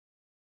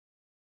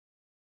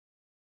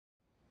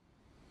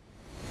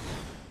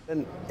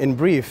In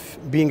brief,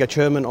 being a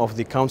chairman of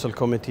the Council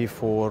Committee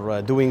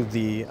for doing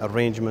the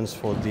arrangements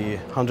for the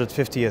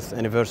 150th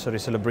anniversary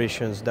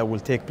celebrations that will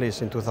take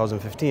place in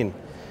 2015,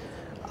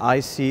 I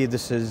see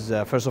this is,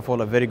 first of all,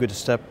 a very good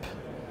step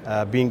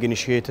being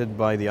initiated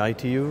by the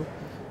ITU,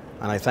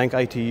 and I thank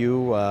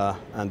ITU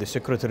and the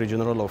Secretary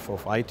General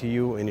of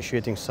ITU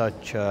initiating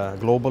such a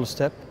global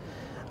step.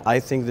 I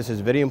think this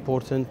is very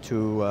important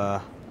to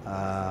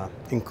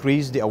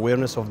increase the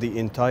awareness of the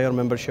entire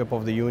membership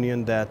of the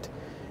Union that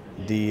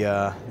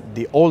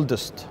the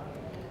oldest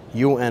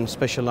UN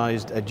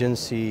specialized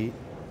agency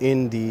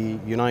in the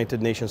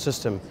United Nations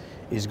system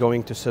is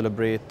going to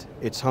celebrate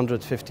its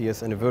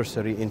 150th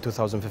anniversary in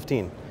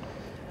 2015.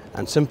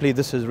 And simply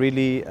this is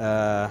really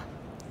a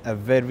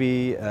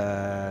very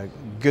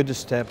good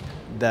step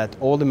that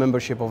all the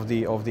membership of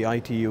the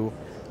ITU,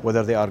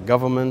 whether they are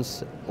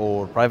governments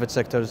or private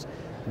sectors,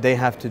 they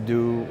have to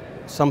do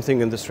something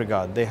in this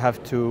regard. They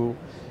have to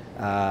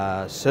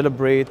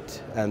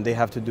celebrate, and they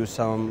have to do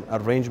some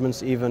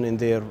arrangements even in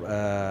their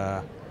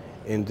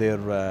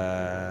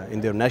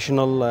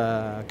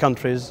national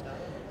countries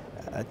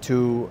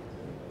to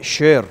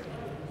share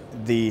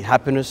the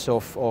happiness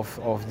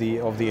of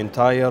the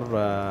entire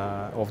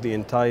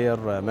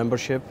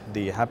membership,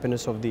 the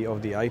happiness of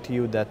the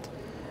ITU that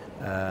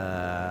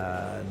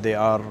they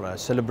are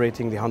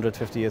celebrating the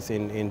 150th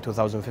in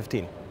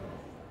 2015.